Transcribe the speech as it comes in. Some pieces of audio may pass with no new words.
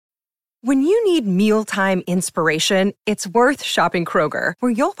When you need mealtime inspiration, it's worth shopping Kroger,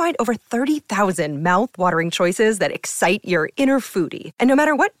 where you'll find over 30,000 mouth-watering choices that excite your inner foodie. And no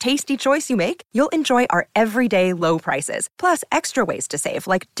matter what tasty choice you make, you'll enjoy our everyday low prices, plus extra ways to save,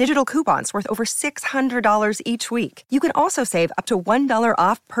 like digital coupons worth over $600 each week. You can also save up to $1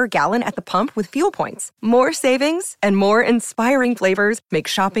 off per gallon at the pump with fuel points. More savings and more inspiring flavors make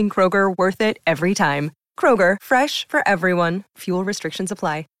shopping Kroger worth it every time. Kroger, fresh for everyone. Fuel restrictions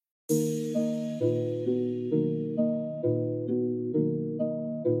apply.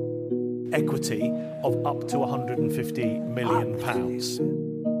 Equity of up to £150 million.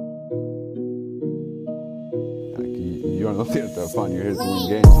 You're not here to have fun, you're here to win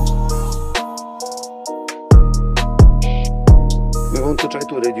games. We want to try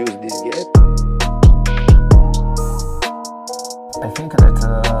to reduce this gap. I think that a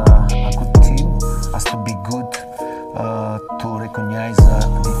good team has to be good to recognize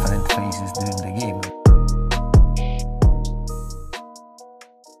different phases during the game.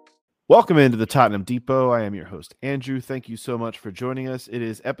 Welcome into the Tottenham Depot. I am your host, Andrew. Thank you so much for joining us. It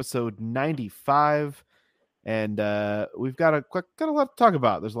is episode 95, and we've got a lot to talk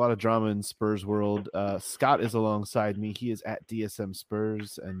about. There's a lot of drama in Spurs world. Scott is alongside me. He is at DSM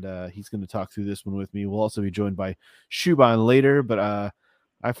Spurs, and he's going to talk through this one with me. We'll also be joined by Shuban later, but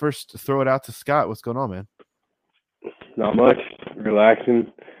I first throw it out to Scott. What's going on, man? Not much.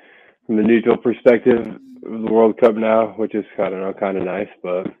 Relaxing from the neutral perspective of the World Cup now, which is kind of nice,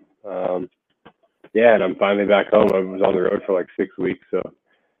 but yeah, and I'm finally back home. I was on the road for like 6 weeks, so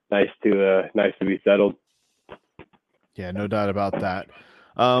nice to be settled. Yeah, no doubt about that.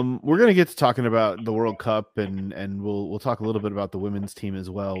 We're gonna get to talking about the World Cup, and we'll talk a little bit about the women's team as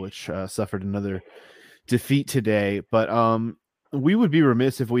well, which suffered another defeat today. But we would be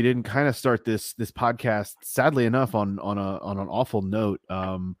remiss if we didn't kind of start this podcast, sadly enough, on an awful note.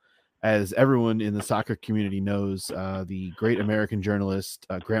 As everyone in the soccer community knows, the great American journalist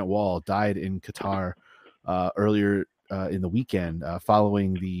Grant Wahl died in Qatar earlier in the weekend,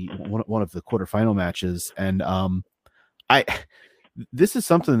 following one of the quarterfinal matches. And this is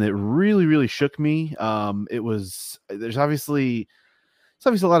something that really shook me. There's obviously a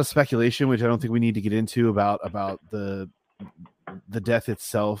lot of speculation, which I don't think we need to get into about the death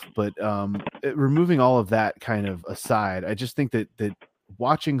itself, but removing all of that kind of aside, I just think that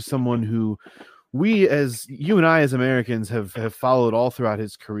watching someone who you and I as Americans have followed all throughout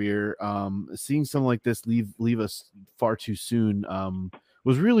his career, seeing someone like this leave us far too soon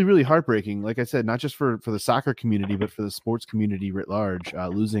was really heartbreaking. Like I said, not just for the soccer community, but for the sports community writ large,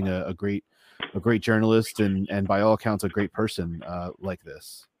 losing a great journalist and by all accounts a great person like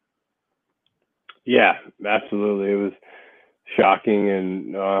this. Yeah, absolutely. It was shocking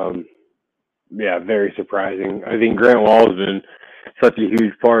and very surprising. I think Grant Wahl has been such a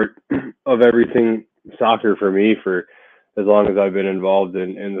huge part of everything soccer for me for as long as I've been involved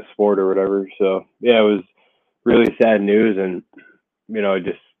in the sport or whatever. So yeah, it was really sad news, and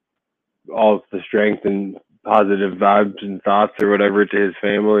just all the strength and positive vibes and thoughts or whatever to his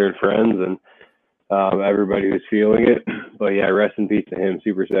family and friends and everybody who's feeling it. But yeah, rest in peace to him.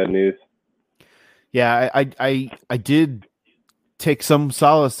 Super sad news. Yeah, I did take some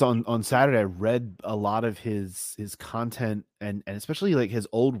solace on Saturday. I read a lot of his content and especially like his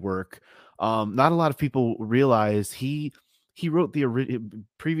old work. Not a lot of people realize he wrote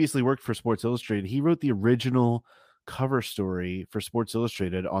previously worked for Sports Illustrated. He wrote the original cover story for Sports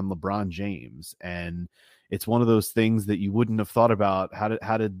Illustrated on LeBron James, and it's one of those things that you wouldn't have thought about.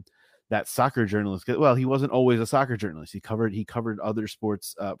 How did that soccer journalist get? Well, he wasn't always a soccer journalist. He covered other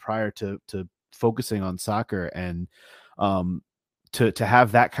sports prior to focusing on soccer, and to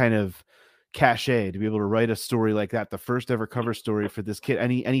have that kind of cachet, to be able to write a story like that, the first ever cover story for this kid,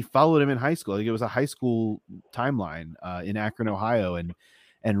 and he followed him in high school. Like, it was a high school timeline in Akron, Ohio, and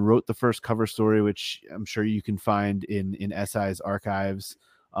wrote the first cover story, which I'm sure you can find in SI's archives.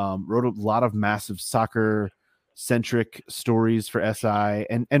 Wrote a lot of massive soccer centric stories for SI,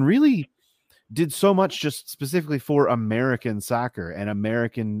 and really did so much just specifically for American soccer and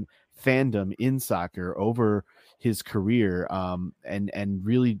American fandom in soccer over his career, and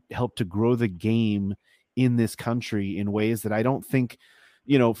really helped to grow the game in this country in ways that I don't think,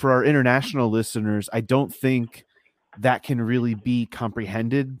 for our international listeners, I don't think that can really be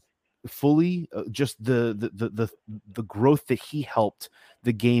comprehended fully. Just the growth that he helped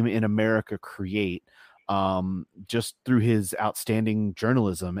the game in America create, just through his outstanding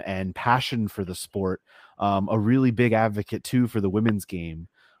journalism and passion for the sport. A really big advocate too for the women's game.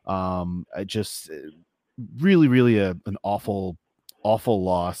 Just really an awful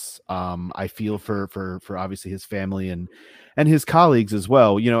loss. I feel for obviously his family and his colleagues as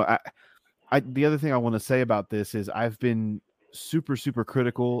well. the other thing I want to say about this is I've been super, super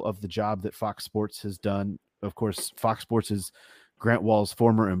critical of the job that Fox Sports has done. Of course, Fox Sports is Grant Wall's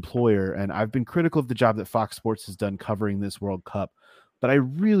former employer, and I've been critical of the job that Fox Sports has done covering this World Cup. But I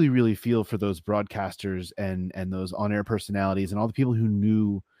really, really feel for those broadcasters and those on-air personalities and all the people who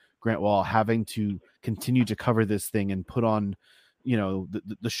knew Grant Wall having to continue to cover this thing and put on, you know,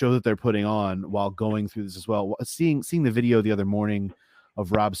 the show that they're putting on while going through this as well. Seeing the video the other morning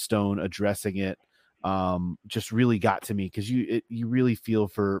of Rob Stone addressing it just really got to me, because you really feel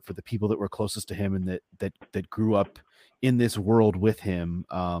for the people that were closest to him and that grew up in this world with him.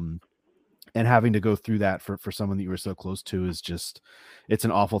 And having to go through that for someone that you were so close to is just, it's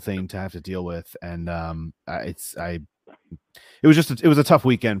an awful thing to have to deal with. And it was a tough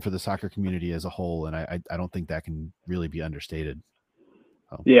weekend for the soccer community as a whole. And I don't think that can really be understated.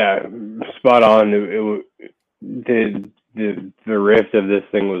 Yeah, spot on. The rift of this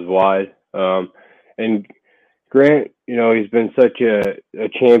thing was wide. And Grant, you know, he's been such a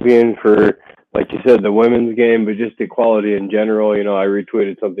champion for, like you said, the women's game, but just equality in general. You know, I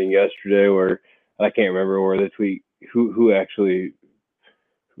retweeted something yesterday where I can't remember where the tweet, who actually,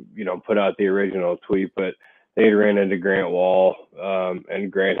 you know, put out the original tweet, but they had ran into Grant Wall,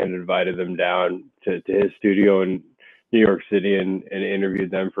 and Grant had invited them down to his studio in New York City and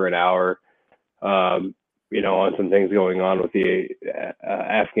interviewed them for an hour, you know, on some things going on with the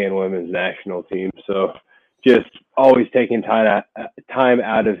Afghan women's national team. So just always taking time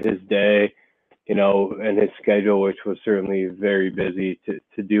out of his day, you know, and his schedule, which was certainly very busy,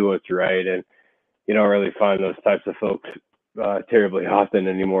 to do what's right. And you don't really find those types of folks terribly often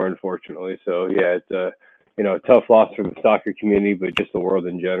anymore, unfortunately. So yeah, it's a tough loss for the soccer community, but just the world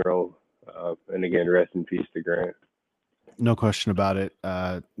in general. And again, rest in peace to Grant. No question about it.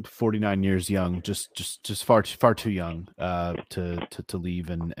 49 years young, just far too young to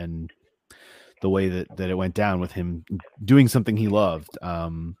leave, and the way that it went down with him doing something he loved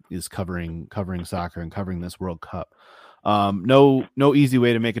is covering soccer and covering this World Cup. No easy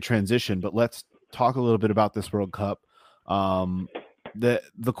way to make a transition, but let's talk a little bit about this World Cup. The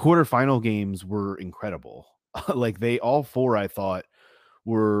quarterfinal games were incredible. Like all four, I thought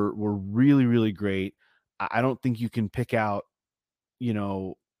were really, really great. I don't think you can pick out, you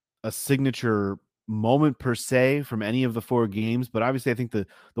know, a signature moment per se from any of the four games, but obviously I think the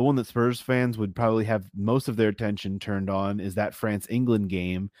one that Spurs fans would probably have most of their attention turned on is that France-England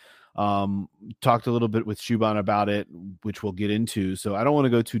game. Talked a little bit with Shuban about it, which we'll get into, so I don't want to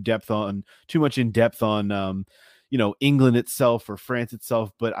go too much in depth on you know, England itself or France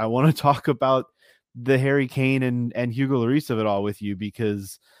itself, but I want to talk about the Harry Kane and Hugo Lloris of it all with you,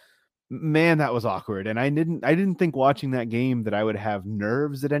 because man, that was awkward. And I didn't think watching that game that I would have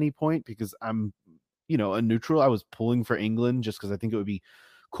nerves at any point, because I'm, you know, a neutral. I was pulling for England just because I think it would be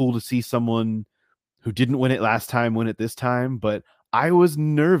cool to see someone who didn't win it last time win it this time. But I was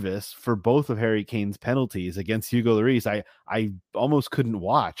nervous for both of Harry Kane's penalties against Hugo Lloris. I almost couldn't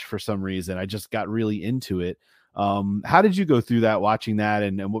watch for some reason. I just got really into it. How did you go through that, watching that,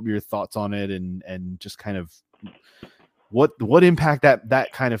 and what were your thoughts on it, and just kind of what impact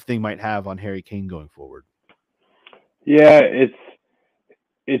that kind of thing might have on Harry Kane going forward? Yeah,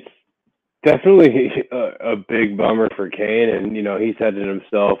 it's definitely a big bummer for Kane, and you know, he said it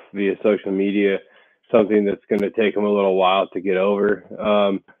himself via social media, something that's going to take him a little while to get over.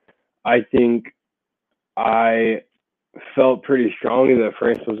 I think I felt pretty strongly that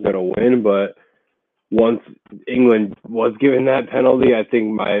France was going to win, but once England was given that penalty, I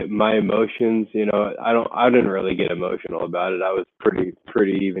think my emotions, you know, I didn't really get emotional about it. I was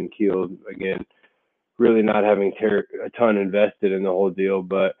pretty even keeled, again, really not having a ton invested in the whole deal.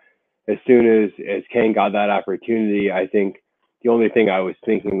 But as soon as Kane got that opportunity, I think the only thing I was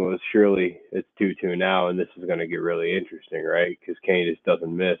thinking was, surely it's 2-2 now, and this is going to get really interesting, right? Because Kane just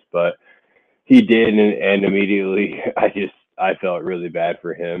doesn't miss, but he did, and immediately I felt really bad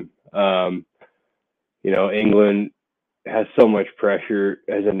for him. You know, England has so much pressure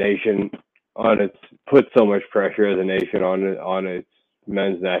as a nation put so much pressure as a nation on its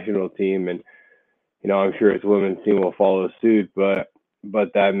men's national team, and you know, I'm sure its women's team will follow suit, but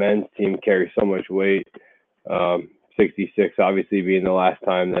that men's team carries so much weight. 66 obviously being the last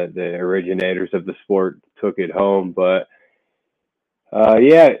time that the originators of the sport took it home, but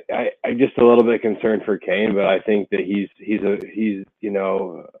yeah, I'm just a little bit concerned for Kane, but I think that he's you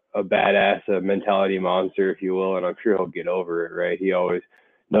know, a badass, a mentality monster, if you will, and I'm sure he'll get over it, right? He always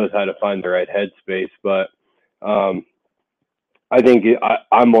knows how to find the right headspace, but I think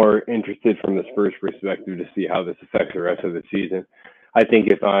I'm more interested from the Spurs perspective to see how this affects the rest of the season. I think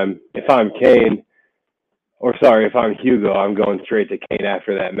if I'm Kane, or sorry, if I'm Hugo, I'm going straight to Kane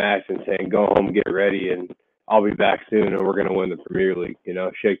after that match and saying, go home, get ready, and I'll be back soon, and we're going to win the Premier League.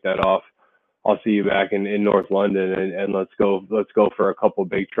 Shake that off. I'll see you back in North London, and let's go for a couple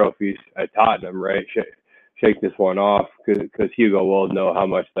big trophies at Tottenham, right? Shake this one off, because Hugo will know how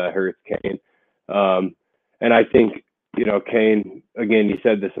much that hurts Kane. And I think, Kane, again, he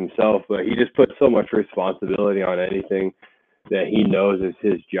said this himself, but he just puts so much responsibility on anything that he knows is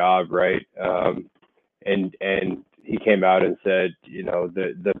his job, right? And he came out and said,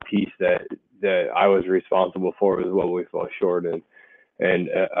 the piece that I was responsible for was what we fell short in. And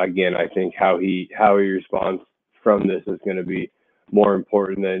again, I think how he responds from this is going to be more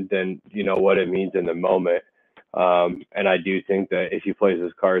important than what it means in the moment. And I do think that if he plays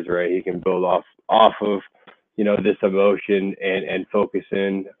his cards right, he can build off of this emotion and focus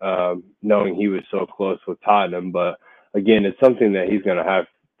in, knowing he was so close with Tottenham. But again, it's something that he's going to have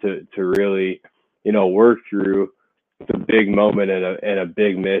to really work through. It's a big moment and a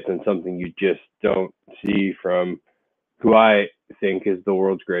big miss, and something you just don't see from who I think is the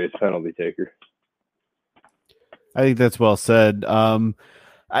world's greatest penalty taker. I think that's well said.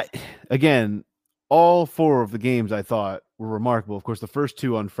 Again, all four of the games I thought were remarkable. Of course, the first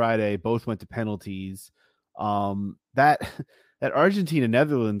two on Friday both went to penalties. That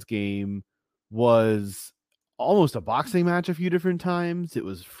Argentina-Netherlands game was almost a boxing match a few different times. It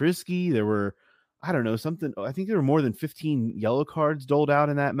was frisky. There were, I think there were more than 15 yellow cards doled out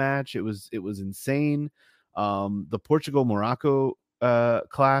in that match. It was insane. The Portugal-Morocco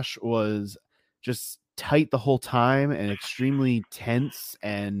clash was just tight the whole time and extremely tense,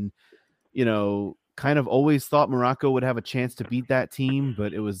 and kind of always thought Morocco would have a chance to beat that team,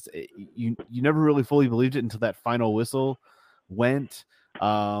 but you never really fully believed it until that final whistle went.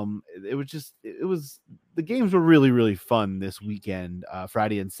 The games were really, really fun this weekend,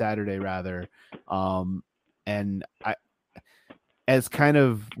 Friday and Saturday rather. And as kind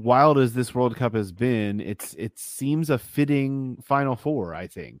of wild as this World Cup has been, it seems a fitting Final Four, I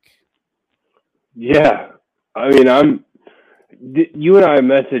think. Yeah. I mean, you and I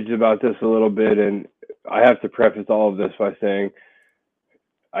messaged about this a little bit, and I have to preface all of this by saying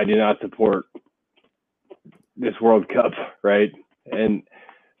I do not support this World Cup, right? And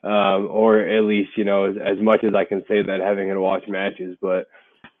or at least, as much as I can say that having to watch matches, but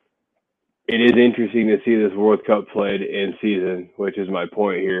it is interesting to see this World Cup played in season, which is my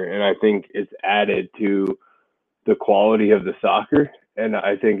point here. And I think it's added to the quality of the soccer, and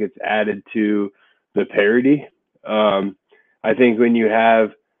I think it's added to the parity. I think when you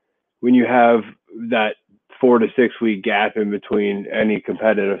have that 4 to 6 week gap in between any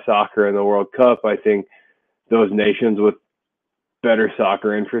competitive soccer and the World Cup, I think those nations with better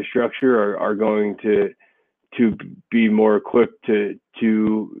soccer infrastructure are going to be more equipped to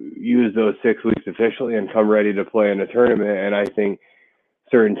use those 6 weeks efficiently and come ready to play in a tournament. And I think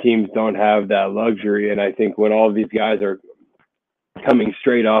certain teams don't have that luxury. And I think when all of these guys are coming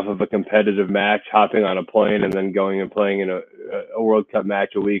straight off of a competitive match, hopping on a plane and then going and playing in a World Cup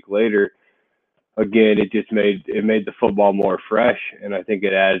match a week later, again, it made the football more fresh, and I think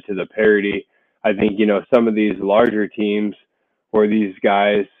it added to the parity. I think, some of these larger teams or these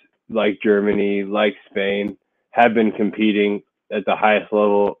guys like Germany, like Spain, have been competing at the highest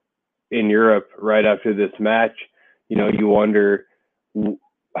level in Europe right after this match. You wonder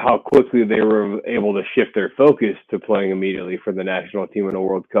how quickly they were able to shift their focus to playing immediately for the national team in a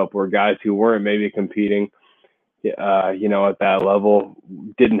World Cup, where guys who weren't maybe competing, at that level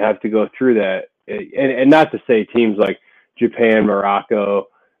didn't have to go through that. And not to say teams like Japan, Morocco,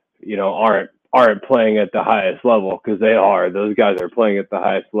 aren't playing at the highest level, because they are. Those guys are playing at the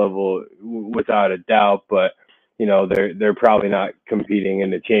highest level without a doubt, but they're probably not competing in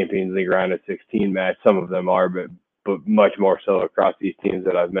the Champions League round of 16 match. Some of them are, but much more so across these teams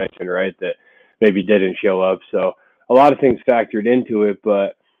that I've mentioned, right, that maybe didn't show up. So a lot of things factored into it,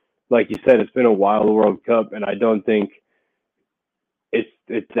 but like you said, it's been a wild World Cup, and I don't think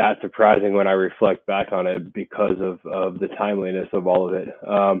it's that surprising when I reflect back on it because of the timeliness of all of it.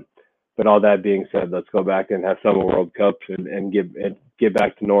 But all that being said, let's go back and have some World Cups and get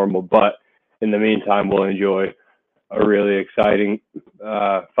back to normal. But in the meantime, we'll enjoy a really exciting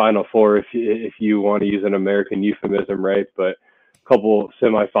Final Four, if you want to use an American euphemism, right? But a couple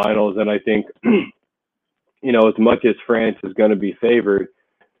semifinals, and I think, as much as France is going to be favored,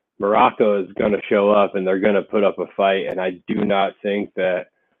 Morocco is going to show up and they're going to put up a fight. And I do not think that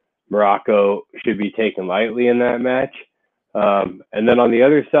Morocco should be taken lightly in that match. And then on the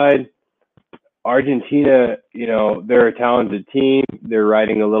other side, Argentina, they're a talented team. They're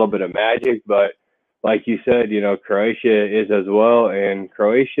riding a little bit of magic, but like you said, Croatia is as well. And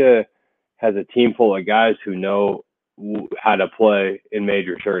Croatia has a team full of guys who know how to play in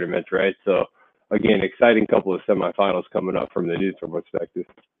major tournaments, right? So again, exciting couple of semifinals coming up from the neutral perspective.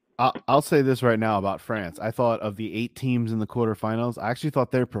 I'll say this right now about France. I thought of the 8 teams in the quarterfinals, I actually thought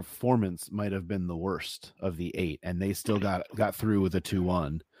their performance might have been the worst of the 8, and they still got through with a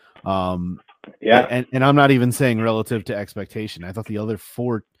 2-1. Yeah, and I'm not even saying relative to expectation. I thought the other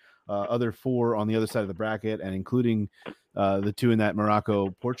four on the other side of the bracket, and including the 2 in that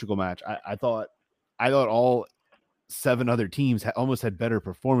Morocco-Portugal match, I thought all 7 other teams almost had better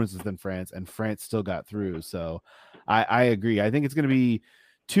performances than France, and France still got through. So I agree. I think it's going to be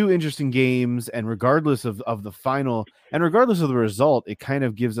 2 interesting games, and regardless of the final and regardless of the result, it kind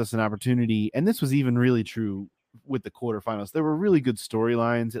of gives us an opportunity. And this was even really true with the quarterfinals. There were really good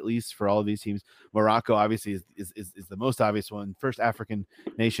storylines, at least for all of these teams. Morocco obviously is the most obvious one. First African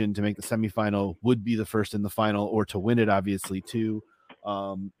nation to make the semifinal, would be the first in the final, or to win it, obviously, too.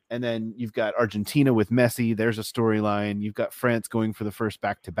 And then you've got Argentina with Messi. There's a storyline. You've got France going for the first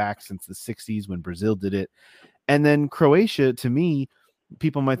back-to-back since the 60s when Brazil did it. And then Croatia, to me,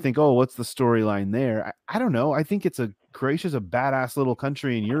 people might think, oh, what's the storyline there? I don't know. I think Croatia's a badass little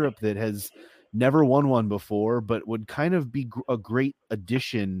country in Europe that has never won one before, but would kind of be a great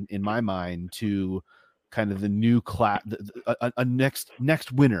addition in my mind to kind of the new class, a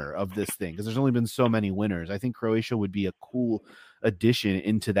next winner of this thing, because there's only been so many winners. I think Croatia would be a cool addition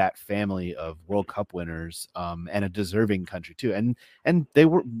into that family of World Cup winners, and a deserving country too. And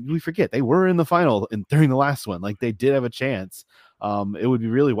we forget they were in the final during the last one. Like, they did have a chance. It would be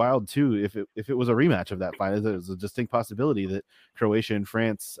really wild too if it was a rematch of that final. There's a distinct possibility that Croatia and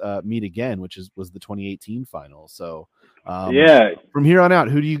France meet again, which was the 2018 final. So from here on out,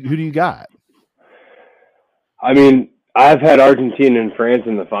 who do you got? I mean, I've had Argentina and France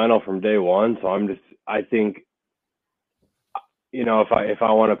in the final from day one, so I think, you know, if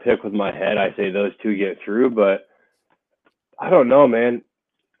I want to pick with my head, I say those 2 get through, but I don't know, man.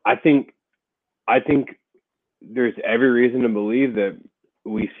 I think there's every reason to believe that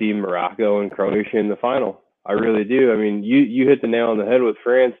we see Morocco and Croatia in the final. I really do. I mean, you hit the nail on the head with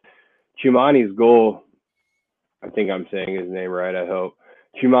France. Tchouamani's goal, I think I'm saying his name right, I hope.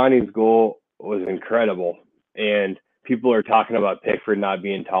 Tchouamani's goal was incredible. And people are talking about Pickford not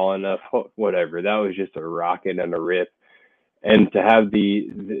being tall enough. Whatever. That was just a rocket and a rip. And to have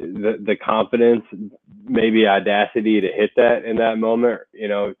the confidence, maybe audacity to hit that in that moment, you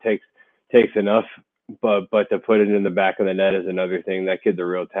know, takes enough. But to put it in the back of the net is another thing. That kid's a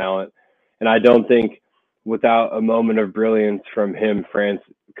real talent. And I don't think without a moment of brilliance from him, France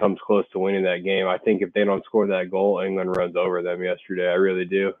comes close to winning that game. I think if they don't score that goal, England runs over them yesterday. I really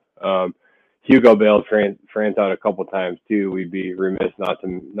do. Hugo bailed France out a couple times too. We'd be remiss not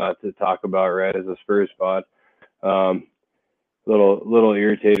to talk about, right, as a Spurs spot. Little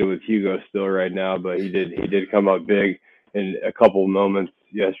irritated with Hugo still right now, but he did come up big in a couple moments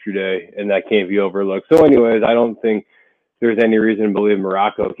yesterday, and that can't be overlooked. So anyways, I don't think there's any reason to believe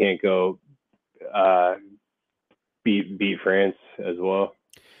Morocco can't go beat France as well.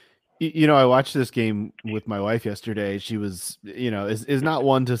 You know, I watched this game with my wife yesterday. She was, you know, is not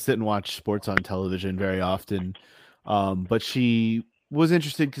one to sit and watch sports on television very often, but she was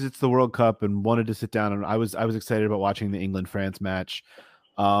interested because it's the World Cup and wanted to sit down. And I was excited about watching the England-France match,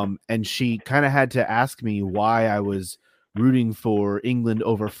 and she kind of had to ask me why I was rooting for England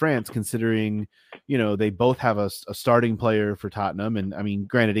over France, considering, you know, they both have a starting player for Tottenham. And I mean,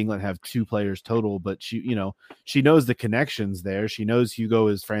 granted, England have 2 players total, but she knows the connections there. She knows Hugo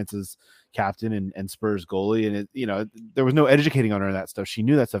is France's captain and Spurs goalie. And there was no educating on her on that stuff. She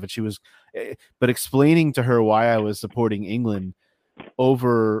knew that stuff. And but explaining to her why I was supporting England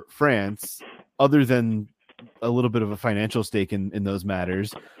over France, other than a little bit of a financial stake in those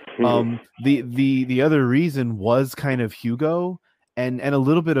matters. The other reason was kind of Hugo and a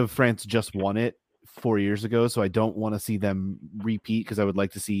little bit of France just won it 4 years ago. So I don't want to see them repeat, because I would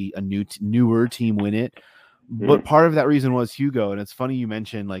like to see a newer team win it. But part of that reason was Hugo. And it's funny you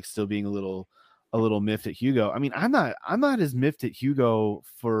mentioned like still being a little miffed at Hugo. I mean, I'm not as miffed at Hugo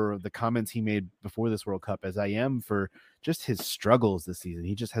for the comments he made before this World Cup as I am for just his struggles this season.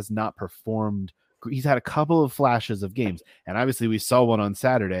 He just has not performed. He's had a couple of flashes of games, and obviously we saw one on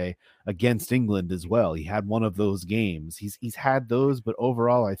Saturday against England as well. He had one of those games. He's had those, but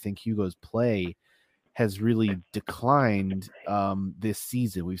overall, I think Hugo's play has really declined this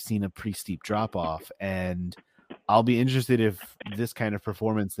season. We've seen a pretty steep drop off, and I'll be interested if this kind of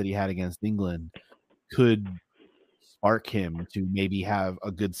performance that he had against England could spark him to maybe have a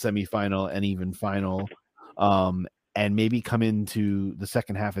good semifinal and even final. and maybe come into the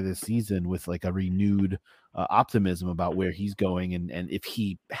second half of this season with like a renewed optimism about where he's going and if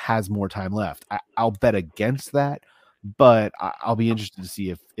he has more time left. I'll bet against that, but I'll be interested to see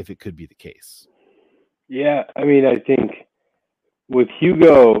if it could be the case. Yeah, I mean, I think with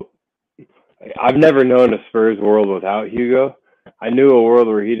Hugo, I've never known a Spurs world without Hugo. I knew a world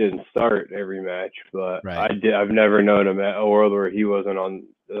where he didn't start every match, but Right. I've never known a world where he wasn't on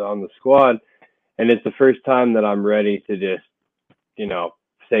the squad. And it's the first time that I'm ready to just,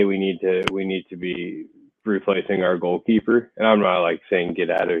 say we need to be replacing our goalkeeper. And I'm not like saying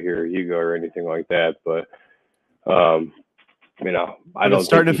get out of here, Hugo, or anything like that, but I don't. It's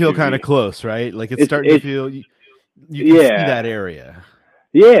starting to feel kind of close, right? Like it's starting to feel you can see that area.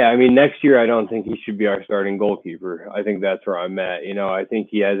 Yeah, I mean, next year I don't think he should be our starting goalkeeper. I think that's where I'm at. I think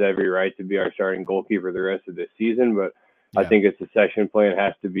he has every right to be our starting goalkeeper the rest of this season, but I think a succession plan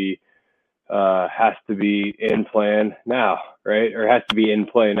has to be in plan now, right? Or has to be in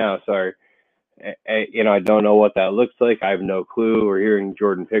play now. Sorry. I don't know what that looks like. I have no clue. We're hearing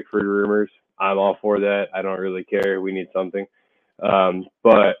Jordan Pickford rumors. I'm all for that. I don't really care. We need something.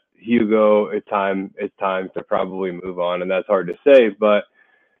 But Hugo, it's time to probably move on, and that's hard to say. But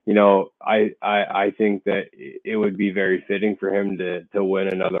I think that it would be very fitting for him to win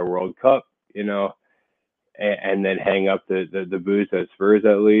another World Cup, and then hang up the boots at Spurs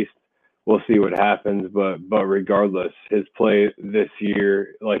at least. We'll see what happens, but regardless, his play this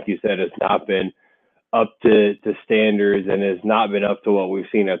year, like you said, has not been up to standards and has not been up to what we've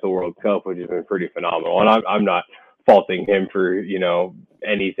seen at the World Cup, which has been pretty phenomenal. And I'm not faulting him for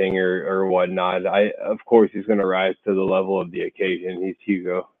anything or whatnot. Of course he's going to rise to the level of the occasion. He's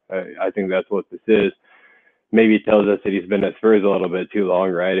Hugo. I think that's what this is. Maybe it tells us that he's been at Spurs a little bit too long,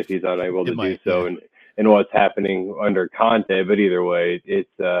 right? If he's unable to do so, and what's happening under Conte. But either way,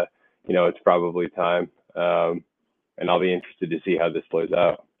 it's probably time, and I'll be interested to see how this plays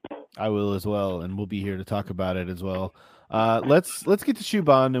out. I will as well, and we'll be here to talk about it as well. Let's get to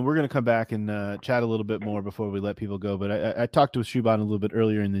Shuban, and we're going to come back and chat a little bit more before we let people go. But I talked to Shuban a little bit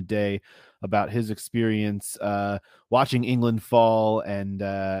earlier in the day about his experience watching England fall, and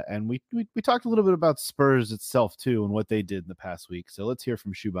we talked a little bit about Spurs itself too and what they did in the past week. So let's hear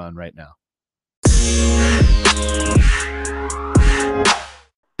from Shuban right now.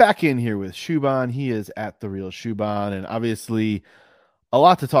 Back in here with Shuban. He is at The Real Shuban, and obviously a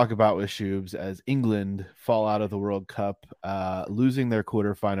lot to talk about with Shubes as England fall out of the World Cup, losing their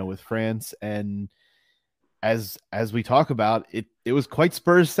quarterfinal with France. And as we talk about it, it was quite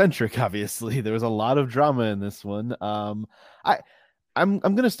Spurs centric. Obviously, there was a lot of drama in this one. I'm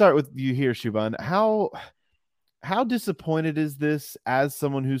going to start with you here, Shuban. How disappointed is this as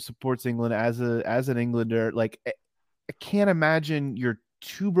someone who supports England, as an Englander? Like, I can't imagine you're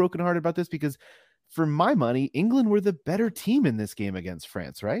too brokenhearted about this, because for my money, England were the better team in this game against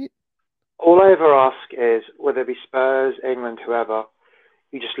France, right? All I ever ask is, whether it be Spurs, England, whoever,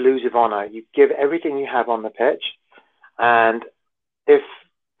 you just lose with honour. You give everything you have on the pitch. And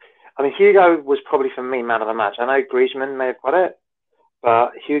Hugo was probably, for me, man of the match. I know Griezmann may have got it,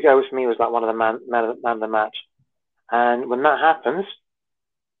 but Hugo, for me, was like one of the man of the match. And when that happens,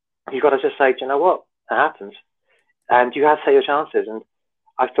 you've got to just say, do you know what? It happens. And you have to take your chances. And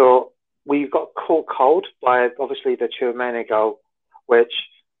I thought we got caught cold by, obviously, the Tchouaméni goal, which,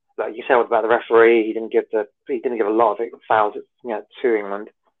 like you said about the referee, he didn't give a lot of fouls, to England.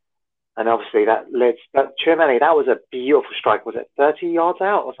 And obviously that Tchouaméni, that was a beautiful strike. Was it 30 yards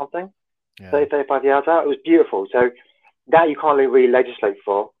out or something? Yeah. 35 yards out. It was beautiful. So that you can't really legislate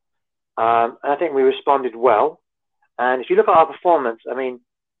for. And I think we responded well. And if you look at our performance, I mean,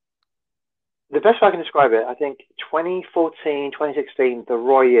 the best way I can describe it, I think 2014, 2016, the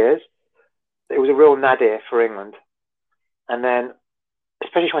Roy years, it was a real nadir for England. And then,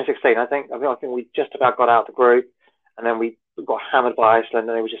 especially 2016, I think we just about got out of the group, and then we got hammered by Iceland,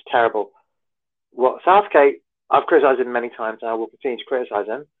 and it was just terrible. Well, Southgate, I've criticised him many times, and I will continue to criticise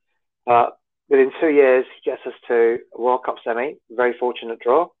him. But within 2 years, he gets us to a World Cup semi, very fortunate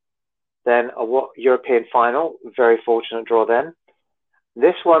draw. Then a European final, very fortunate draw then.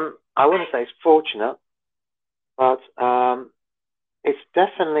 This one, I wouldn't say it's fortunate, but it's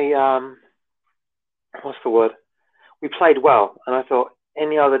definitely, what's the word? We played well, and I thought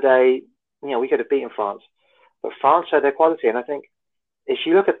any other day, we could have beaten France. But France showed their quality, and I think if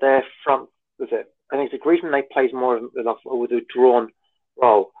you look at their front, I think the Griezmann, they plays more with a drawn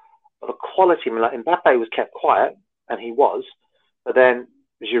role. But the quality, like Mbappe was kept quiet, and he was, but then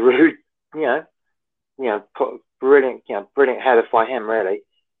Giroud, put brilliant header by him, really.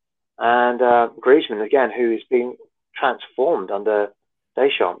 And Griezmann, again, who is being transformed under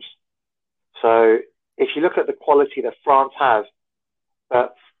Deschamps. So if you look at the quality that France has,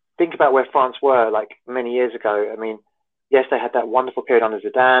 but think about where France were like many years ago. I mean, yes, they had that wonderful period under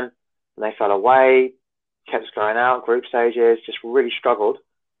Zidane, and they fell away, kept going out, group stages, just really struggled.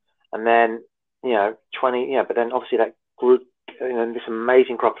 And then, but then obviously that group, this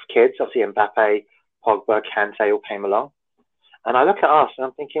amazing crop of kids, obviously Mbappe, Pogba, Kante all came along. And I look at us and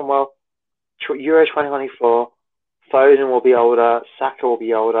I'm thinking, well, Euro 2024, Foden will be older, Saka will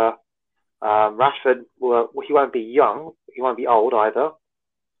be older, Rashford, he won't be young, he won't be old either.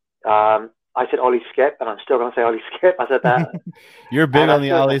 I said Ollie Skip, and I'm still going to say Ollie Skip. I said that. You're big on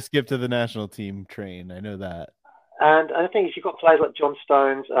the Ollie Skip to the national team train. I know that. And I think if you've got players like John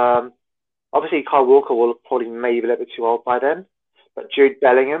Stones, obviously Kyle Walker will probably maybe be a little bit too old by then, but Jude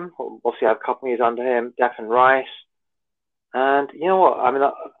Bellingham, obviously I have a couple of years under him, Declan Rice, and you know what? I mean,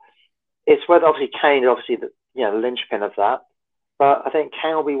 it's whether obviously Kane, obviously the linchpin of that, but I think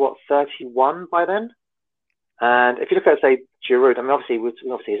Kane will be 31 by then. And if you look at, say, Giroud, I mean, obviously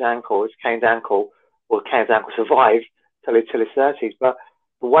his ankle, it's Kane's ankle, survived till his 30s. But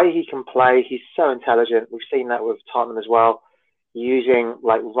the way he can play, he's so intelligent. We've seen that with Tottenham as well, using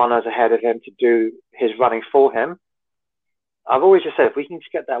like runners ahead of him to do his running for him. I've always just said, if we can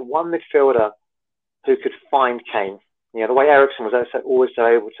just get that one midfielder who could find Kane, the way Eriksen was always so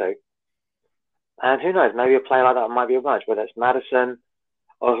able to. And who knows, maybe a player like that might be obliged, whether it's Maddison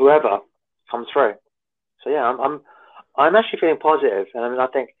or whoever comes through. So yeah, I'm actually feeling positive, and I mean I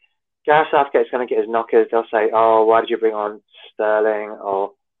think Gareth Southgate's going to get his knockers. They'll say, "Oh, why did you bring on Sterling?"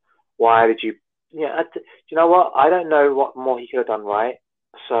 Or "Why did you?" Do you know what? I don't know what more he could have done right.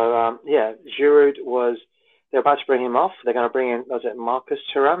 So Giroud they're about to bring him off. They're going to bring in Marcus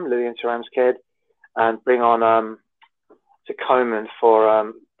Thuram, Lilian Thuram's kid, and bring on Coman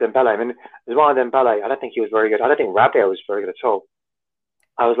for Dembele. I mean, as well as Dembele, I don't think he was very good. I don't think Rabiot was very good at all.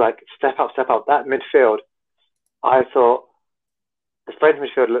 I was like, step up. That midfield, I thought the French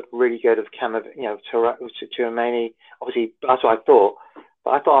midfield looked really good with Tchouaméni. Obviously, that's what I thought.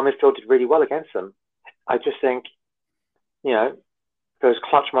 But I thought our midfield did really well against them. I just think, those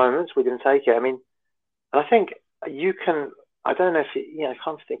clutch moments, we didn't take it. I mean, and I think you can, I don't know if, I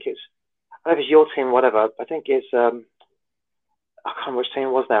can't think I don't know if it's your team, whatever. I think it's, I can't remember which team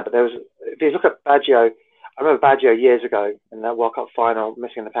it was now, but if you look at Baggio, I remember Baggio years ago in that World Cup final,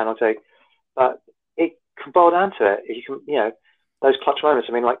 missing the penalty. But it can boil down to it. You can, those clutch moments.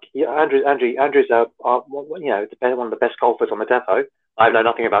 I mean, like Andrew's one of the best golfers on the depot. I know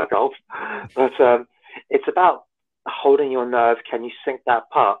nothing about golf, but it's about holding your nerve. Can you sink that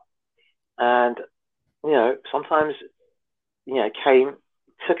putt? And sometimes, Kane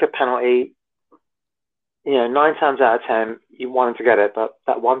took a penalty. 9 times out of 10, you want him to get it, but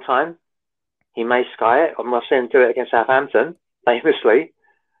that one time, he may sky it. I've seen him do it against Southampton, famously.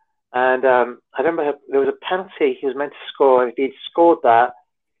 And I remember there was a penalty he was meant to score, and if he'd scored that,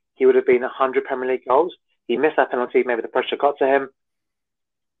 he would have been 100 Premier League goals. He missed that penalty. Maybe the pressure got to him.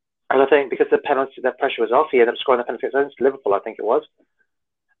 And I think because the pressure was off, he ended up scoring the penalty against Liverpool, I think it was.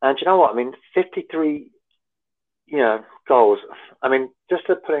 And you know what? I mean, 53, goals. I mean, just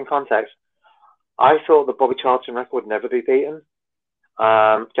to put it in context, I thought the Bobby Charlton record would never be beaten.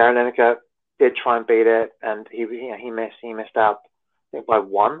 Gary Lineker did try and beat it, and he missed out, I think, by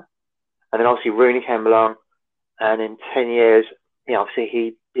 1. And then obviously Rooney came along, and in 10 years,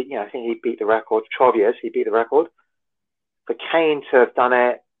 obviously I think he beat the record. 12 years, he beat the record. For Kane to have done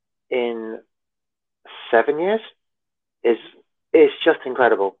it in 7 years is just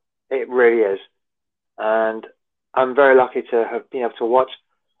incredible. It really is. And I'm very lucky to have been able to watch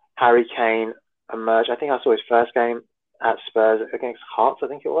Harry Kane emerge. I think I saw his first game at Spurs against Hearts, I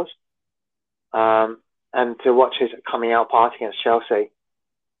think it was. And to watch his coming out party against Chelsea.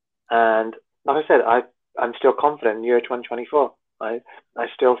 And like I said, I'm still confident in Euro 2024. I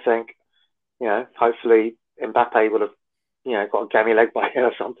still think, hopefully Mbappe would have, got a gammy leg by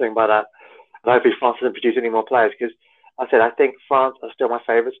or something by that. And hopefully France doesn't produce any more players, because I think France are still my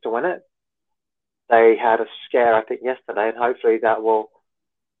favourites to win it. They had a scare, I think, yesterday, and hopefully that will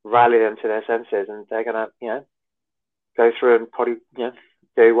rally them to their senses, and they're going to, go through and probably,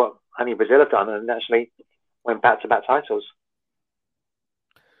 do what Brazil have done and actually win back-to-back titles.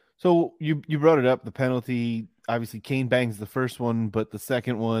 So you brought it up, the penalty. Obviously, Kane bangs the first one, but the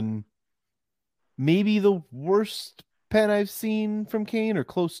second one, maybe the worst pen I've seen from Kane, or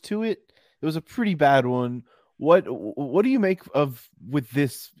close to it. It was a pretty bad one. What do you make of with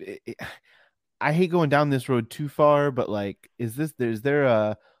this? I hate going down this road too far, but like, is there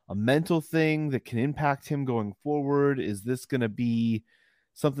a mental thing that can impact him going forward? Is this going to be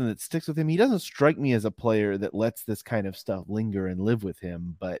something that sticks with him? He doesn't strike me as a player that lets this kind of stuff linger and live with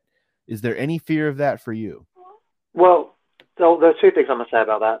him, but Is there any fear of that for you? Well, so there are two things I'm going to say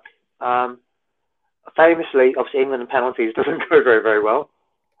about that. Famously, obviously, England and penalties doesn't go very, very well.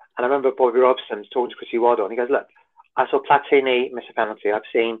 And I remember Bobby Robson talking to Chrissy Waddle, and he goes, look, I saw Platini miss a penalty. I've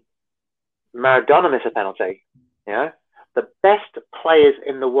seen Maradona miss a penalty. You know, the best players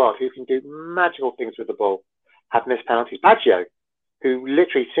in the world who can do magical things with the ball have missed penalties. Baggio, who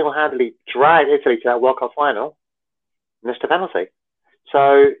literally single-handedly dragged Italy to that World Cup final, missed a penalty.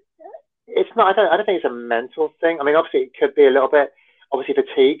 So it's not. I don't think it's a mental thing. I mean, obviously, it could be a little bit. Obviously,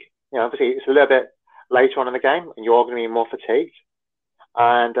 fatigue. You know, obviously, it's a little bit later on in the game, and you're going to be more fatigued.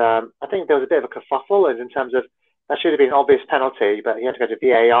 And I think there was a bit of a kerfuffle in terms of that should have been an obvious penalty, but he had to go to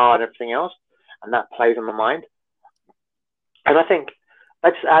VAR and everything else, and that plays on the mind. And I think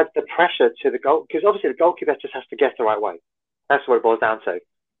that just adds the pressure to the goal, because obviously the goalkeeper just has to get the right way. That's what it boils down to.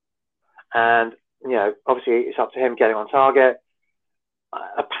 And, you know, obviously it's up to him getting on target.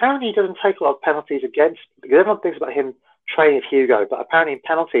 Apparently he doesn't take a lot of penalties against, because everyone thinks about him training with Hugo, but apparently in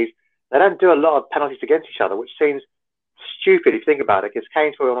penalties, they don't do a lot of penalties against each other, which seems stupid if you think about it, because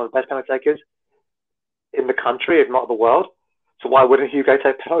Kane's probably one of the best penalty takers in the country, if not the world. So why wouldn't Hugo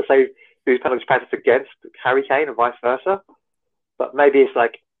take penalties, say, do penalties practice against Harry Kane and vice versa? But maybe it's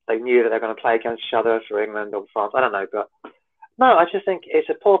like they knew that they're going to play against each other for England or France. I don't know. But no, I just think it's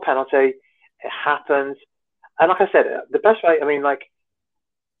a poor penalty. It happens. And like I said, the best way, I mean, like,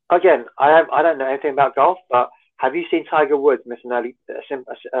 again, I don't know anything about golf, but have you seen Tiger Woods miss a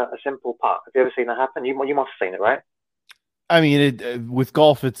simple putt? Have you ever seen that happen? You must have seen it, right? I mean, with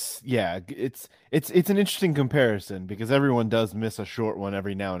golf, it's an interesting comparison because everyone does miss a short one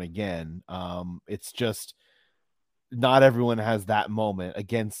every now and again. It's just not everyone has that moment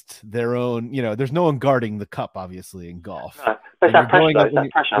against their own. You know, there's no one guarding the cup, obviously, in golf. No, but that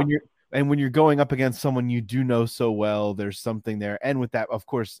pressure. When you're going up against someone you do know so well, there's something there. And with that, of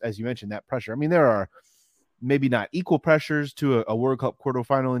course, as you mentioned, that pressure. I mean, there are maybe not equal pressures to a World Cup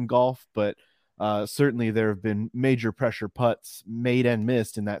quarterfinal in golf, but certainly there have been major pressure putts made and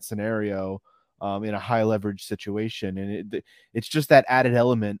missed in that scenario in a high leverage situation. And it's just that added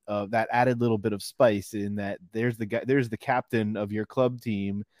element of that added little bit of spice in that there's the captain of your club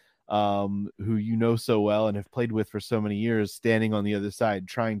team who you know so well and have played with for so many years, standing on the other side,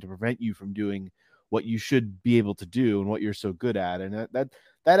 trying to prevent you from doing what you should be able to do and what you're so good at. And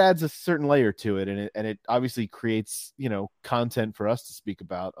that adds a certain layer to it. And it obviously creates, you know, content for us to speak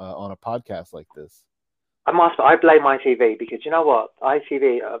about on a podcast like this. I blame ITV because you know what?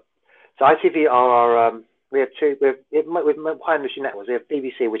 ITV are our, we have behind the networks. We have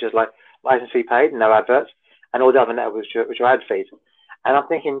BBC, which is like license fee paid, no adverts, and all the other networks which are ad fees. And I'm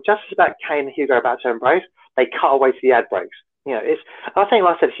thinking, just as about Kane and Hugo are about to embrace, they cut away to the ad breaks. You know, I think,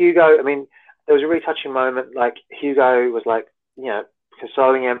 like I said, Hugo, I mean, there was a really touching moment, like Hugo was like, you know,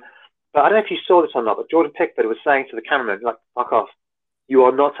 consoling him. But I don't know if you saw this or not, but Jordan Pickford was saying to the cameraman, like, fuck off. You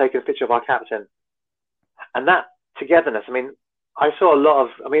are not taking a picture of our captain. And that togetherness, I mean, I saw a lot of,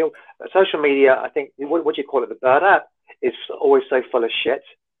 I mean, social media, I think, what do you call it, the bird app, is always so full of shit.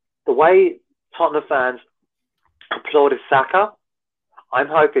 The way Tottenham fans applauded Saka, I'm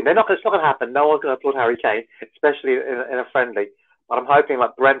hoping, it's not going to happen. No one's going to applaud Harry Kane, especially in a friendly. But I'm hoping,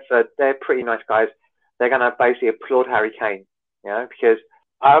 like Brentford, they're pretty nice guys. They're going to basically applaud Harry Kane, you know, because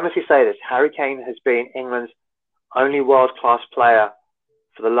I honestly say this, Harry Kane has been England's only world-class player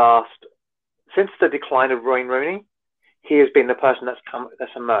for the last, since the decline of Wayne Rooney, he has been the person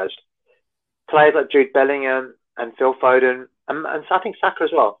that's emerged. Players like Jude Bellingham and Phil Foden, and I think Saka as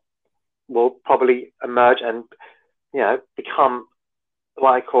well, will probably emerge and, you know, become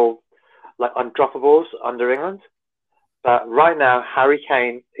what I call like undroppables under England. But right now, Harry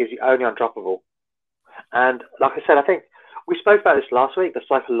Kane is the only undroppable. And like I said, I think we spoke about this last week, the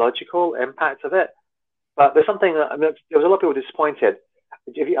psychological impact of it. But there's something that, I mean, there was a lot of people disappointed.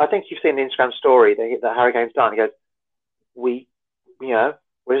 I think you've seen the Instagram story that Harry Kane's done. He goes, we're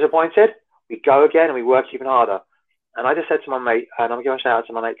disappointed. We go again and we work even harder. And I just said to my mate, and I'm giving a shout out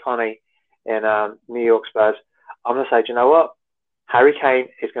to my mate Connie in New York Spurs. I'm going to say, do you know what? Harry Kane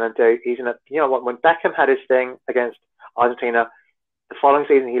is going to do, he's going to, you know what, when Beckham had his thing against Argentina, the following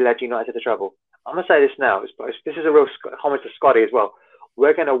season he led United to the treble. I'm going to say this now. This is a real homage to Scotty as well.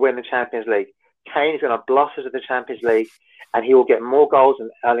 We're going to win the Champions League. Kane is going to blossom to the Champions League and he will get more goals than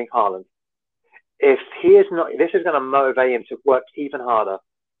Erling Haaland. If he is not, this is going to motivate him to work even harder.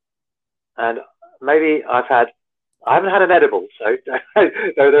 And maybe I haven't had an edible, so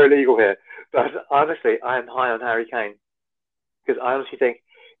they're illegal here. But honestly, I am high on Harry Kane because I honestly think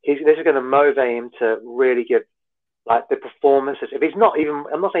this is going to motivate him to really give like the performances. If he's not even,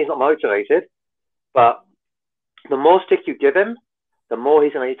 I'm not saying he's not motivated, but the more stick you give him, the more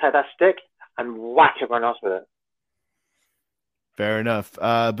he's going to take that stick and whack everyone else with it. Fair enough.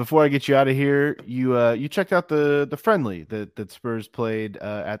 Before I get you out of here, you checked out the friendly that Spurs played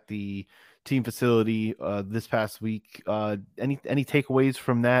at the team facility this past week. Any takeaways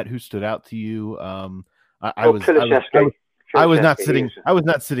from that? Who stood out to you? I was not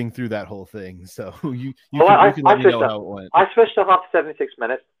sitting through that whole thing. So you can let me know how it went. I switched off after 76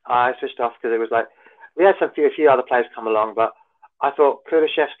 minutes. I switched off because it was like we had a few other players come along, but I thought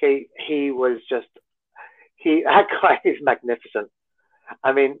Kulusevski, that guy is magnificent.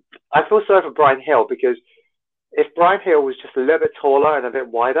 I mean, I feel sorry for Brian Hill because if Brian Hill was just a little bit taller and a bit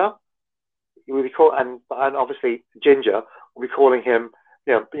wider, we'd be and obviously Ginger, we'd be calling him,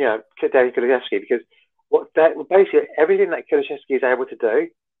 Danny Kulusevski, because basically everything that Kulusevski is able to do.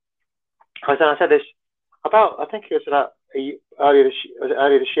 I said this about, I think it was about earlier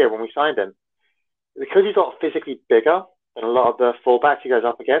this year when we signed him, because he's got physically bigger than a lot of the fullbacks he goes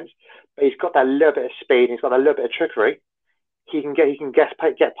up against, but he's got that little bit of speed, and he's got that little bit of trickery. He can get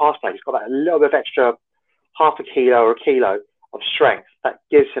past play. He's got that little bit of extra half a kilo or a kilo of strength that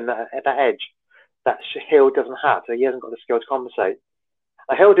gives him that edge that Hill doesn't have. So he hasn't got the skill to compensate.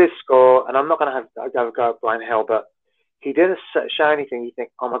 Now, Hill did score, and I'm not going to have a go at Brian Hill, but he didn't show anything. You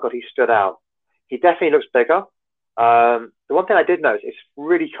think, oh my God, he stood out. He definitely looks bigger. The one thing I did notice, it's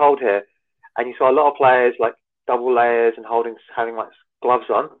really cold here, and you saw a lot of players like double layers and having like gloves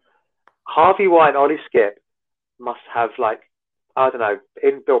on. Harvey White and Ollie Skipp must have like, I don't know,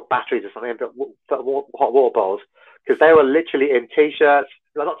 inbuilt batteries or something, inbuilt hot water bowls, because they were literally in t-shirts,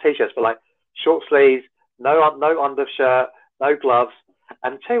 well, not t-shirts, but like short sleeves, no undershirt, no gloves.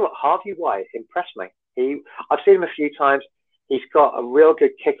 And tell you what, Harvey White impressed me. I've seen him a few times. He's got a real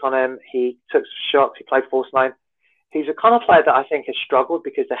good kick on him. He took shots. He played false nine. He's the kind of player that I think has struggled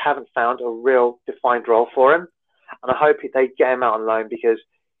because they haven't found a real defined role for him. And I hope they get him out on loan because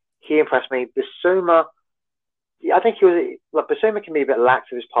he impressed me. Bissouma, I think Bissouma can be a bit lax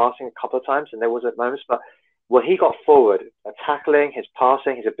with his passing a couple of times, and there was at moments, but when he got forward, tackling, his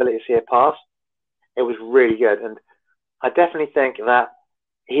passing, his ability to see a pass, it was really good. And I definitely think that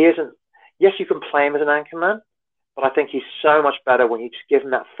he isn't, yes, you can play him as an anchor man, but I think he's so much better when you just give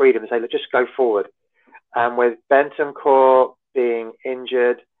him that freedom and say, look, just go forward. And with Bentancur being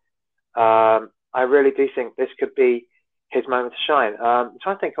injured, I really do think this could be his moment to shine. I'm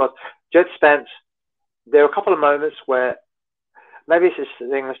trying to think of Jed Spence. There were a couple of moments where maybe it's just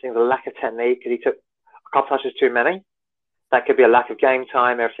the English thing, the lack of technique, because he took a couple touches too many. That could be a lack of game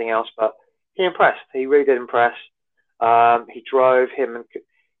time, everything else, but he impressed. He really did impress. He drove him, and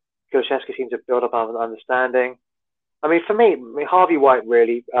Kulusevski seemed to build up an understanding. I mean, for me, Harvey White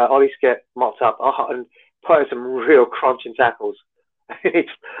really, Ollie Skipp mopped up and put in some real crunching tackles.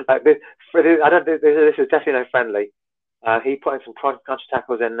 Like this is definitely no friendly. He put in some crunching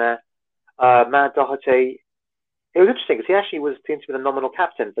tackles in there. Matt Doherty, it was interesting because he actually seemed to be the nominal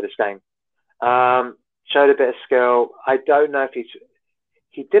captain for this game. Showed a bit of skill. I don't know if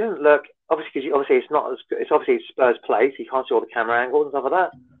he didn't look, obviously it's not as good. It's obviously Spurs place. You can't see all the camera angles and stuff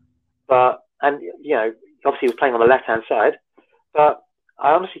like that. But, and you know, obviously he was playing on the left-hand side. But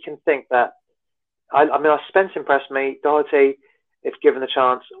I honestly can think that, I mean, Spence impressed me. Doherty, if given the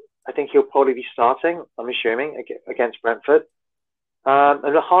chance, I think he'll probably be starting, I'm assuming, against Brentford.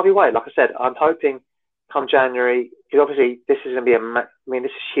 And Harvey White, like I said, I'm hoping come January, because obviously this is going to be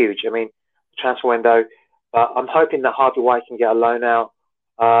this is huge. I mean, transfer window. But I'm hoping that Harvey White can get a loan out.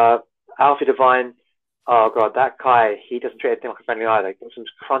 Alfie Devine, oh God, that guy, he doesn't treat anything like a friendly either. Got some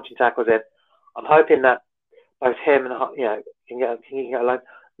crunching tackles in. I'm hoping that both him and, can get a loan.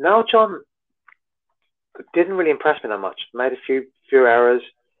 Noel John didn't really impress me that much. Made a few errors.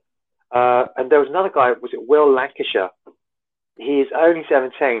 And there was another guy, was it Will Lancashire? He's only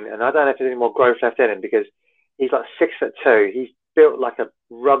 17, and I don't know if there's any more growth left in him because he's like 6'2". He's built like a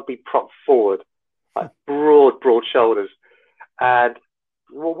rugby prop forward, like broad shoulders, and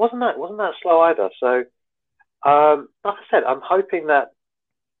wasn't that slow either. So, like I said, I'm hoping that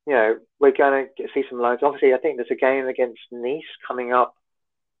we're going to see some loans. Obviously, I think there's a game against Nice coming up.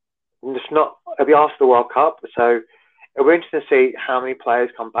 It'll be after the World Cup, so it'll be interesting to see how many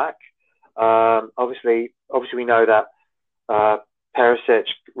players come back. Obviously, we know that Perisic,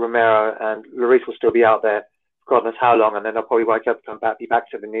 Romero, and Lloris will still be out there, God knows how long, and then they'll probably wake up and be back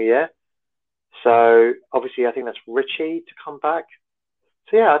to the new year. So obviously, I think that's Richie to come back.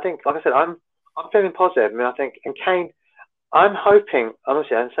 So yeah, I think, like I said, I'm feeling positive. I mean, I think, and Kane, I'm hoping,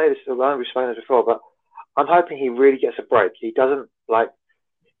 honestly, I didn't say this, I know we've spoken this before, but I'm hoping he really gets a break. He doesn't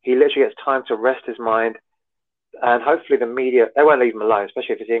he literally gets time to rest his mind, and hopefully the media, they won't leave him alone,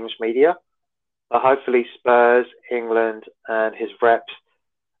 especially if it's the English media. But hopefully Spurs, England, and his reps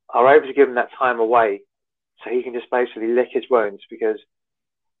are able to give him that time away so he can just basically lick his wounds, because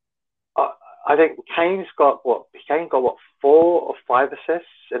I think Kane got 4 or 5 assists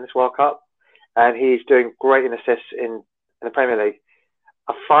in this World Cup, and he's doing great in assists in the Premier League.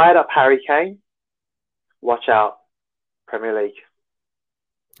 A fired up Harry Kane, watch out, Premier League.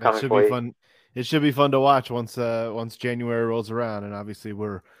 That should be fun. It should be fun to watch once January rolls around, and obviously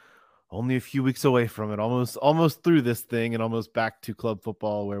we're only a few weeks away from it, almost through this thing and almost back to club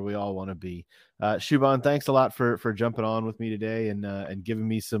football where we all want to be. Shubhan, thanks a lot for jumping on with me today and giving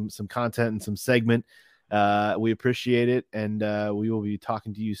me some content and some segment. We appreciate it, and we will be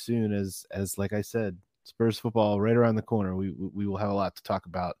talking to you soon as like I said, Spurs football right around the corner. We will have a lot to talk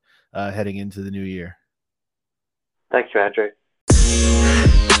about heading into the new year. Thank you, Andrew.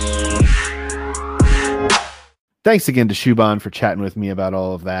 Thanks again to Shubhan for chatting with me about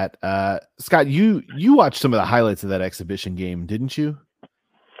all of that. Scott, you watched some of the highlights of that exhibition game, didn't you?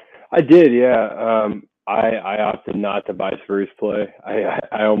 I did, yeah. I opted not to buy Spurs play.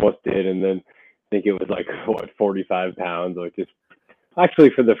 I almost did, and then I think it was like 45 pounds, which is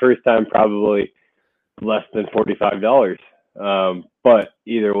actually for the first time probably less than $45. But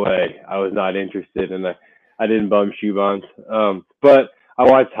either way, I was not interested, and I didn't bum Shubhan's. But I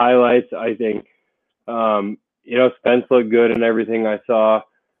watched highlights. I think Spence looked good in everything I saw.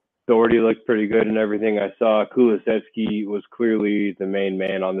 Doherty looked pretty good in everything I saw. Kulusevski was clearly the main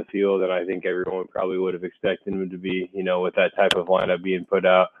man on the field, and I think everyone probably would have expected him to be, with that type of lineup being put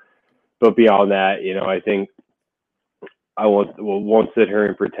out. But beyond that, I think I won't sit here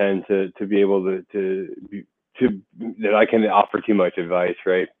and pretend to be able to that I can offer too much advice,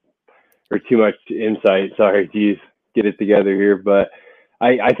 right? Or too much insight. Sorry, geez, get it together here. But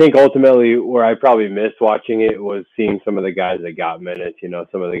I think ultimately where I probably missed watching it was seeing some of the guys that got minutes,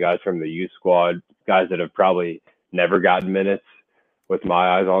 some of the guys from the youth squad, guys that have probably never gotten minutes with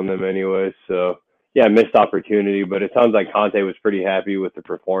my eyes on them anyway. So, yeah, missed opportunity, but it sounds like Conte was pretty happy with the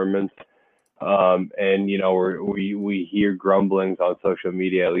performance. And, we hear grumblings on social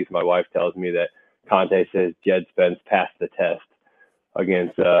media, at least my wife tells me, that Conte says Jed Spence passed the test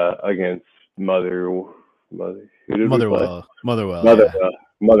against Motherwell. Motherwell.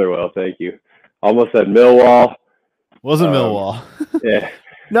 Thank you. Almost said Millwall. Wasn't Millwall. Yeah.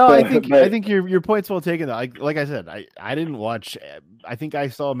 No, I think your point's well taken. Like I said, I didn't watch. I think I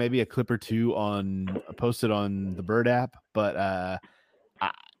saw maybe a clip or two posted on the Bird app, but I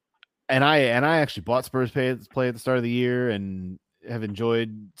actually bought Spurs play at the start of the year and have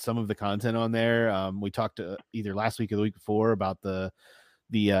enjoyed some of the content on there. We talked either last week or the week before about the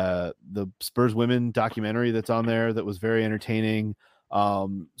Spurs women documentary that's on there that was very entertaining.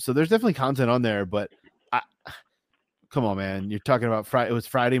 So there's definitely content on there, but come on, man, you're talking about Friday. It was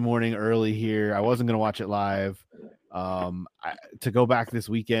Friday morning early here. I wasn't going to watch it live. To go back this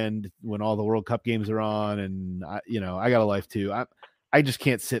weekend when all the World Cup games are on, and I got a life too. I just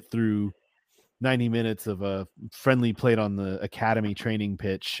can't sit through 90 minutes of a friendly played on the academy training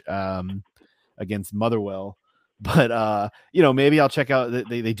pitch against Motherwell. But, maybe I'll check out.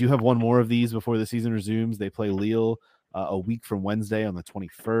 They do have one more of these before the season resumes. They play Lille a week from Wednesday on the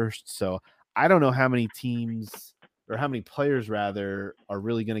 21st. So I don't know how many teams or how many players, rather, are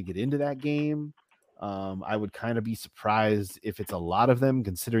really going to get into that game. I would kind of be surprised if it's a lot of them,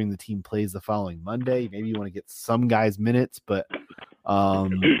 considering the team plays the following Monday. Maybe you want to get some guys minutes, but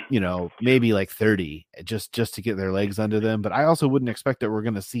maybe like 30 just to get their legs under them. But I also wouldn't expect that we're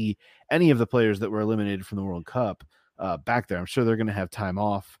going to see any of the players that were eliminated from the World Cup back there. I'm sure they're going to have time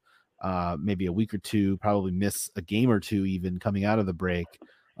off, maybe a week or two, probably miss a game or two even coming out of the break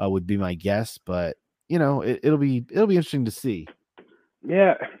would be my guess. But it'll be interesting to see.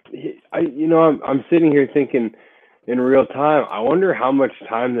 Yeah, I'm sitting here thinking in real time, I wonder how much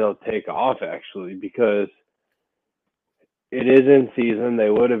time they'll take off actually, because it is in season.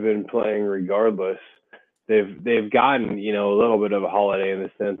 They would have been playing regardless. They've gotten, a little bit of a holiday in the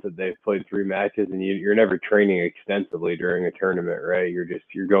sense that they've played 3 matches, and you're never training extensively during a tournament, right?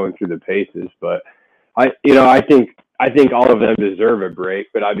 You're going through the paces. But I think all of them deserve a break,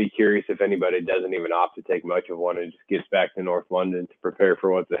 but I'd be curious if anybody doesn't even opt to take much of one and just gets back to North London to prepare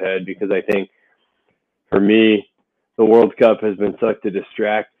for what's ahead. Because I think for me, the World Cup has been such a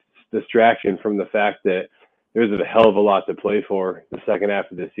distraction from the fact that there's a hell of a lot to play for the second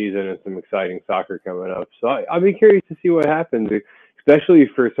half of the season and some exciting soccer coming up. So I'll be curious to see what happens, especially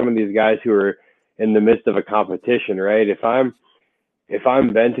for some of these guys who are in the midst of a competition, right? If I'm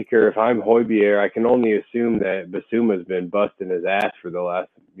Bentancur, if I'm Højbjerg, I can only assume that Bissouma's been busting his ass for the last,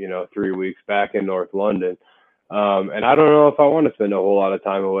 3 weeks back in North London. And I don't know if I want to spend a whole lot of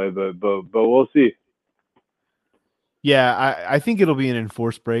time away, but we'll see. Yeah, I think it'll be an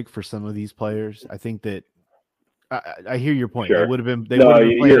enforced break for some of these players. I think that I hear your point. Sure. They would have been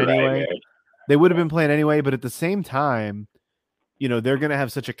playing anyway. Right, they would have been playing anyway, but at the same time, you know, they're going to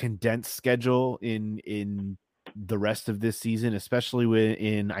have such a condensed schedule in the rest of this season, especially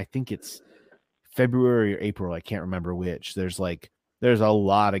in I think it's February or April. I can't remember which. There's a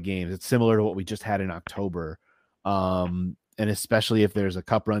lot of games. It's similar to what we just had in October. And especially if there's a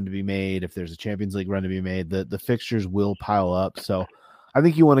cup run to be made, if there's a Champions League run to be made, the fixtures will pile up. So I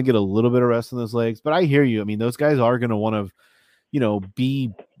think you want to get a little bit of rest on those legs, but I hear you. I mean, those guys are going to want to, you know,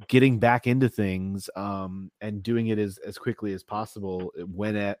 be getting back into things, and doing it as quickly as possible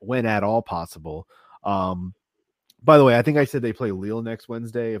when at all possible. By the way, I think I said they play Lille next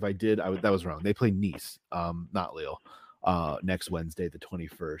Wednesday. If I did, that was wrong. They play Nice, not Lille, next Wednesday, the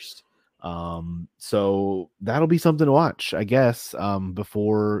 21st. So that'll be something to watch, I guess.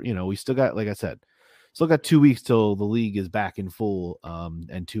 Before, you know, we still got, like I said, 2 weeks till the league is back in full.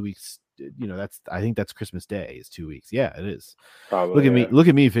 And 2 weeks, you know, I think that's Christmas Day is 2 weeks. Yeah, it is. Probably, look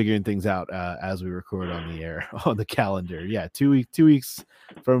at me figuring things out, as we record on the air on the calendar. Yeah. 2 weeks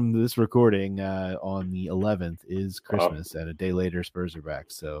from this recording, on the 11th is Christmas, and a day later Spurs are back.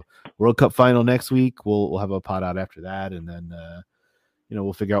 So World Cup final next week. We'll have a pod out after that. And then, you know,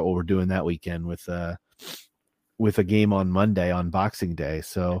 we'll figure out what we're doing that weekend with a game on Monday on Boxing Day.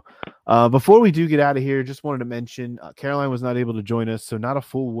 So before we do get out of here, just wanted to mention Caroline was not able to join us, so not a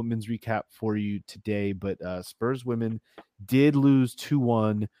full women's recap for you today, but Spurs women did lose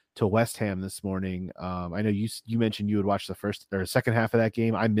 2-1 to West Ham this morning. I know you mentioned you would watch the first or second half of that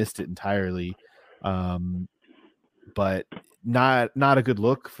game. I missed it entirely. But not a good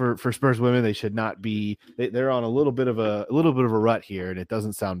look for Spurs women. They should not be. They're on a little bit of a rut here, and it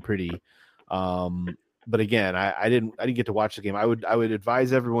doesn't sound pretty. But again, I didn't get to watch the game. I would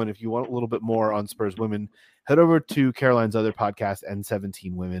advise everyone, if you want a little bit more on Spurs women, head over to Caroline's other podcast,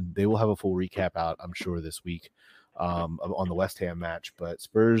 N17 Women. They will have a full recap out, I'm sure, this week on the West Ham match. But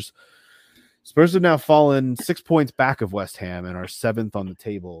Spurs have now fallen 6 points back of West Ham and are 7th on the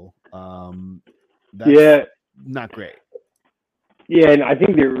table. That's not great. Yeah, and I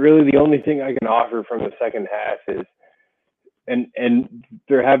think the only thing I can offer from the second half is, and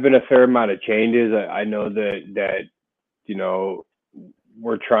there have been a fair amount of changes. I know that you know,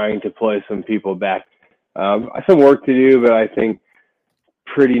 we're trying to play some people back. Some work to do, but I think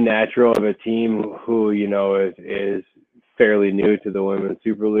pretty natural of a team who, you know, is fairly new to the Women's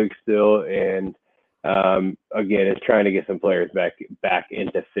Super League still, and again, is trying to get some players back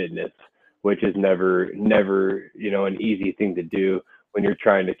into fitness, which is never, you know, an easy thing to do when you're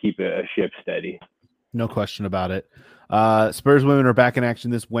trying to keep a ship steady. No question about it. Spurs women are back in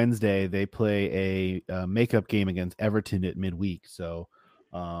action this Wednesday. They play a makeup game against Everton at midweek. So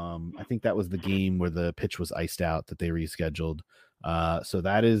I think that was the game where the pitch was iced out that they rescheduled. So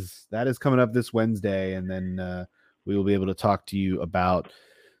that is coming up this Wednesday. And then we will be able to talk to you about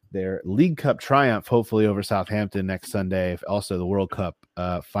their League Cup triumph, hopefully over Southampton next Sunday. Also, the World Cup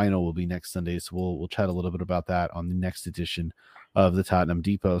final will be next Sunday. So we'll chat a little bit about that on the next edition of the Tottenham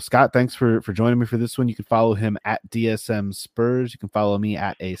Depot. Scott, thanks for joining me for this one. You can follow him at DSM Spurs. You can follow me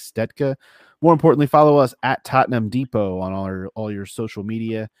at A Stetka. More importantly, follow us at Tottenham Depot on all your social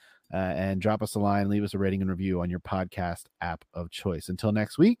media, and drop us a line, leave us a rating and review on your podcast app of choice. Until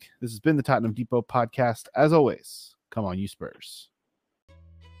next week, this has been the Tottenham Depot podcast. As always, come on, you Spurs.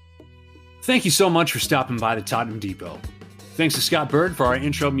 Thank you so much for stopping by the Tottenham Depot. Thanks to Scott Bird for our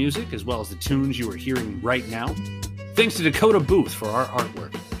intro music, as well as the tunes you are hearing right now. Thanks to Dakota Booth for our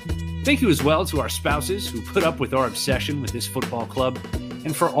artwork. Thank you as well to our spouses who put up with our obsession with this football club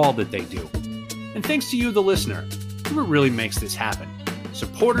and for all that they do. And thanks to you, the listener. You're what really makes this happen.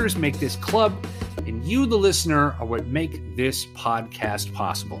 Supporters make this club, and you, the listener, are what make this podcast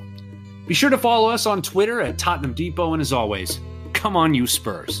possible. Be sure to follow us on Twitter at Tottenham Depot, and as always, come on, you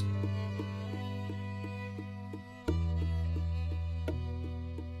Spurs.